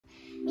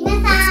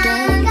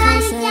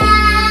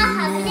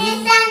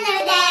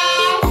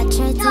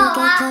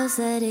掃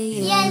除を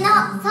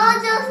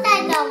した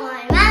いと思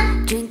いま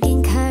す。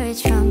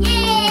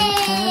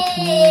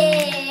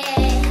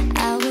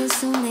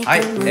はい、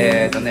今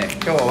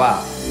日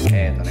はル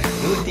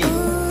ーテ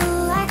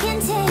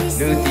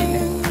ィンね、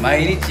毎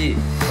日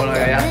これを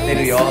やって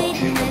るよって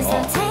いうこ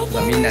と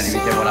をみんなに見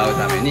てもらう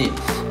ために、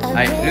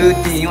はい、ル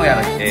ーティンを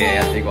やっ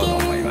ていこうと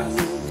思います。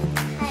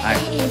はい、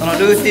その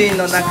ルーティン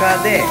の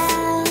中で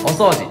お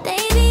掃除、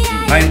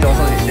毎日お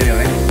掃除してるよ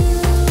ね。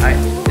はい、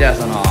じゃあ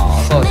そのお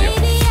掃除を、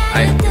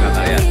はい、今か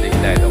らやっていき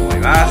たいと思い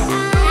ます。は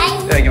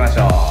い、では行きまし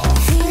ょう。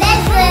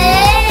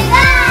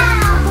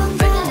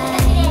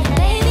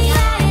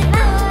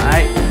は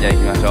い、じゃあ行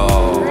きましょ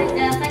う。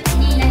じゃあ先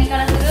に何か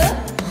らする？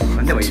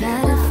何でもいいね。は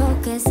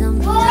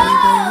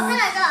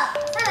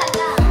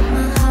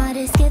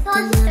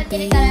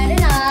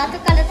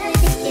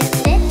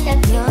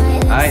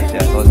い、じゃ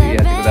あ掃除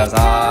やってくだ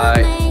さ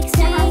い。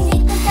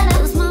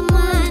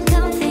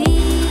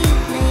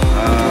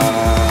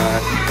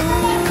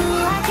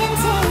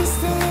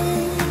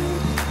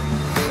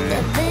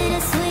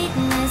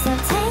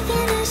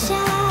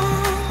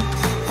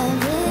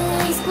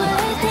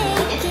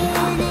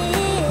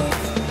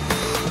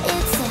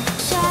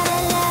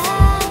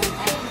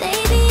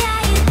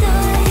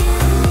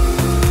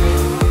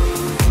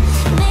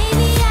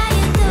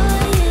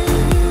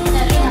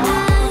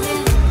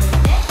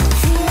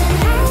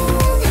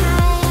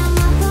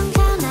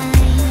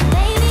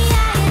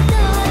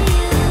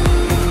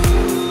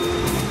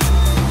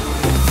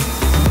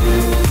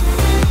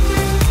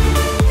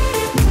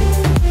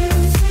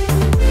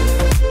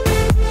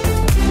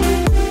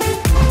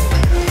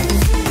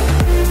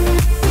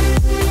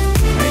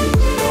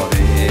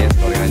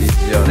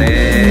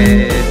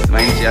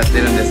毎日やって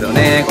るんですよ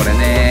ね、これ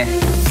ね。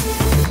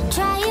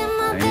は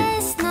い、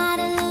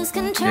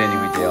きれいに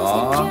拭いてよ。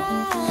は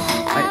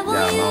い、じゃ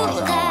あママ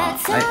さんは、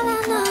は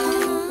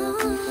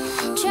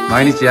い、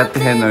毎日やって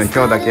へんのに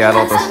今日だけや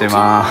ろうとして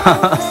ま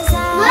す。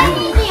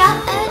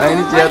毎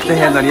日やって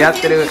へんのに今日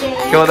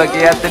だけ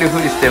やってる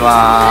ふりして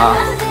ます。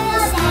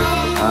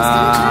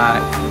は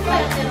ーい。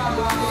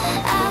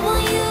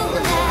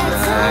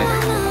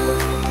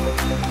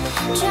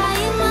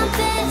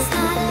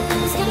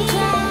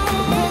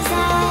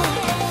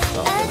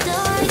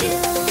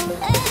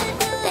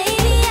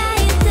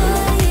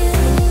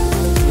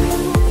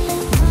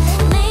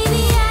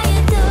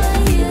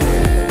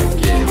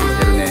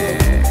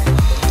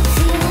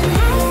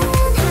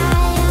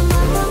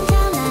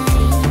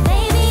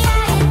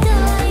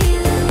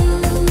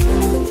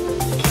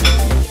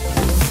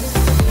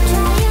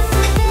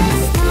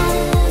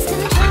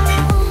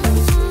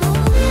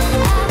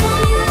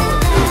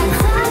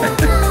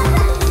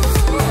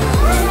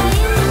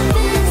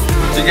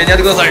真剣にやっ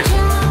てください。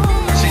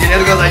真剣にやっ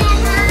てください。は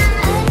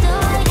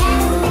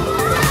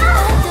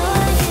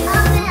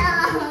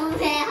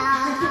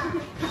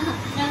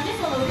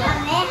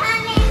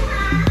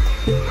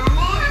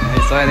い、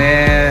そうや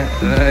ね。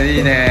い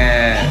い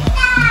ね。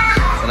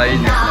それいい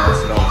ね。その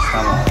後ろも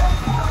下も。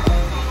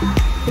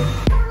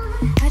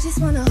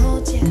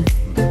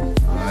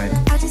はい。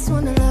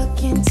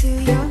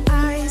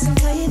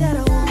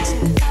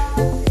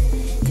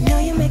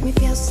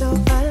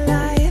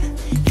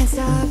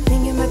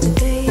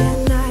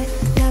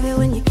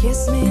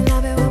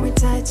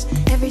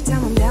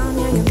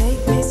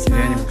綺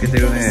麗に拭けて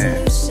る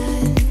ね、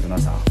ルナ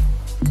さん。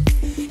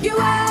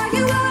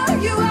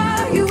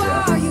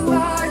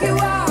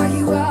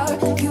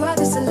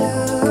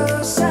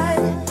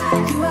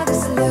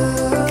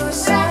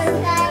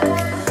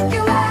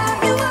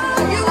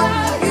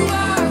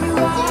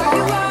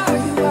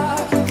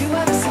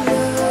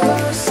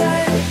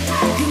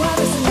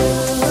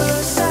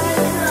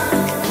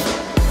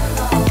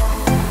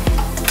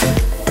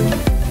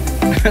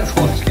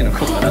掃除機の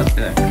子がなっ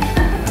てない。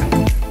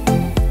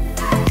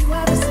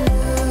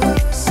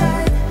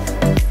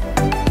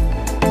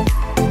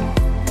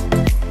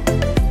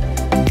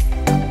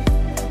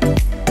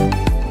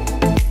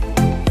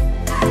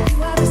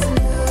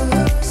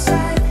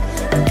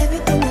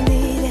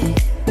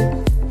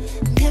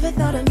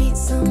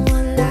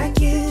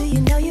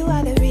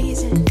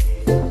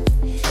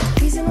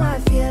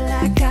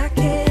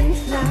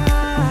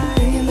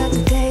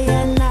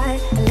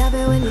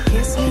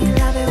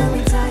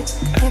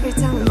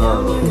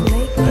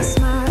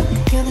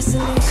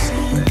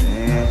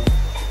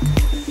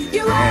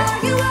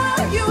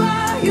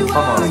パ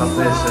パは撮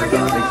影してるか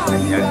らできた時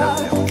にやりたく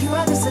てよ。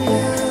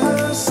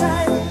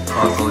パ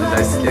パ掃除大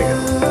好きやけ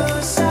ど。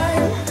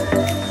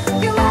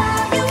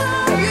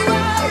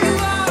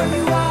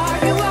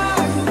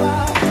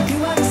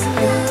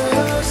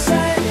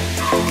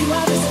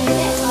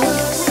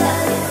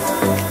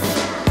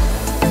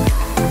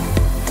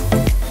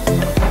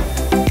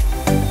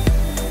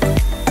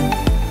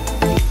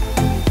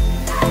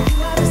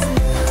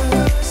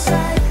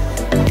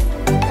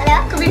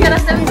首から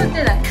下見せ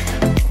てない。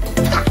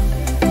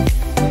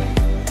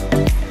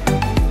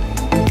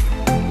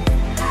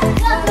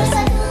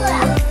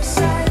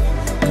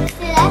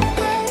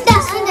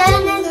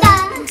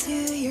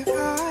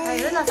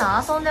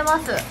遊んでま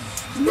す。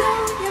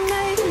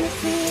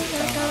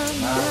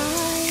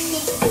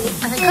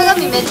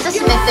鏡めっちゃ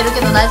湿ってるけ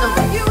ど大丈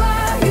夫？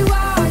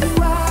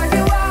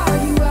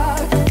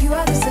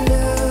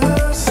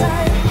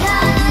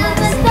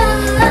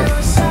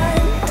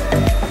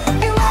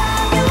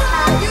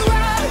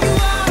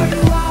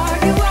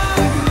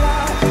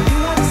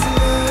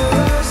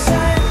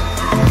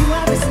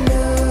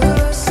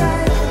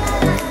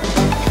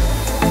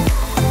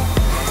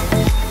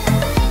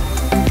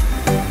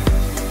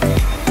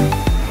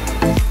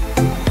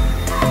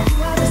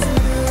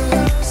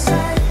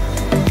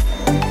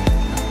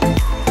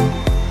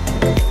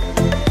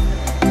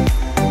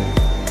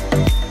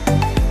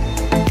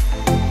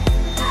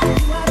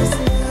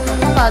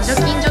除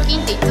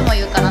菌っていつも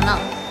言うからな。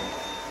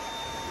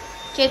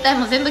携帯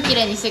も全部き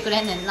れいにしてく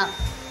れんねんな。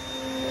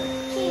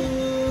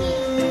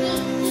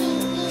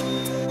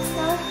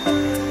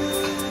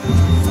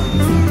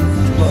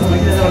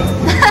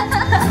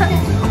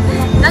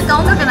なんか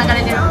音楽流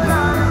れてる。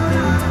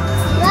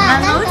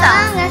何の歌？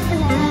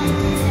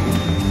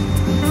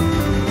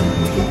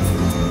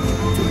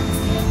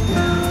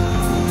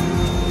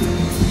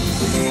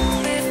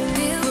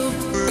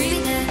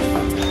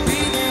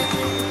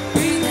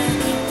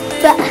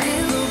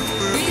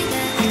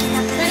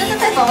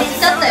落ち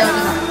ちゃったよ、ルナ。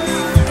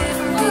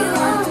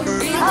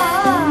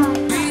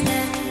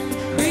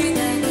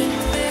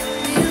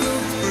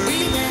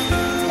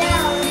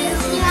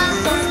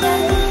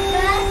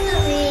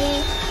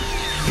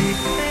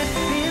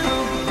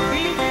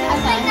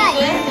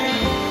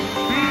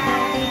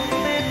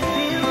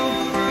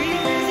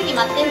次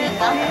待ってんねん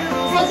か。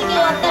掃除機終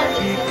わったら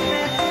次。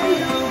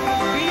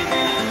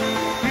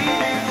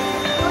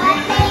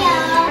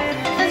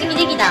掃除機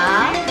できた？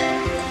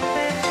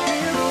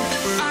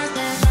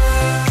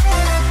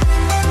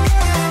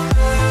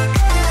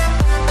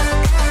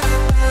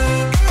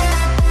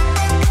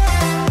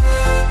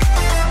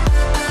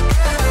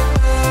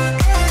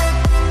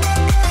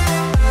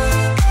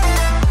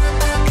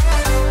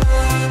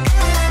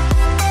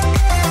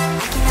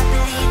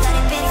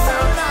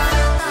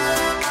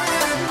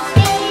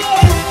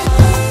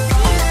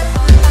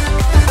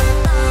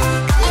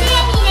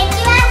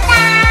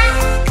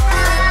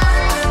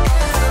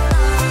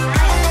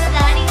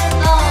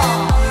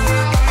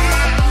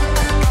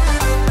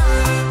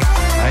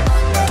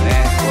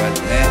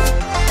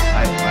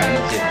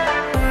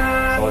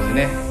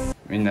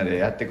みんなで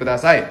やってくだ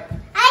さい。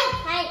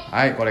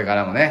はい、これか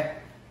らも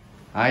ね。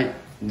はい、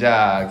じ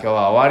ゃあ今日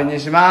は終わり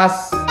にしま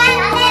す。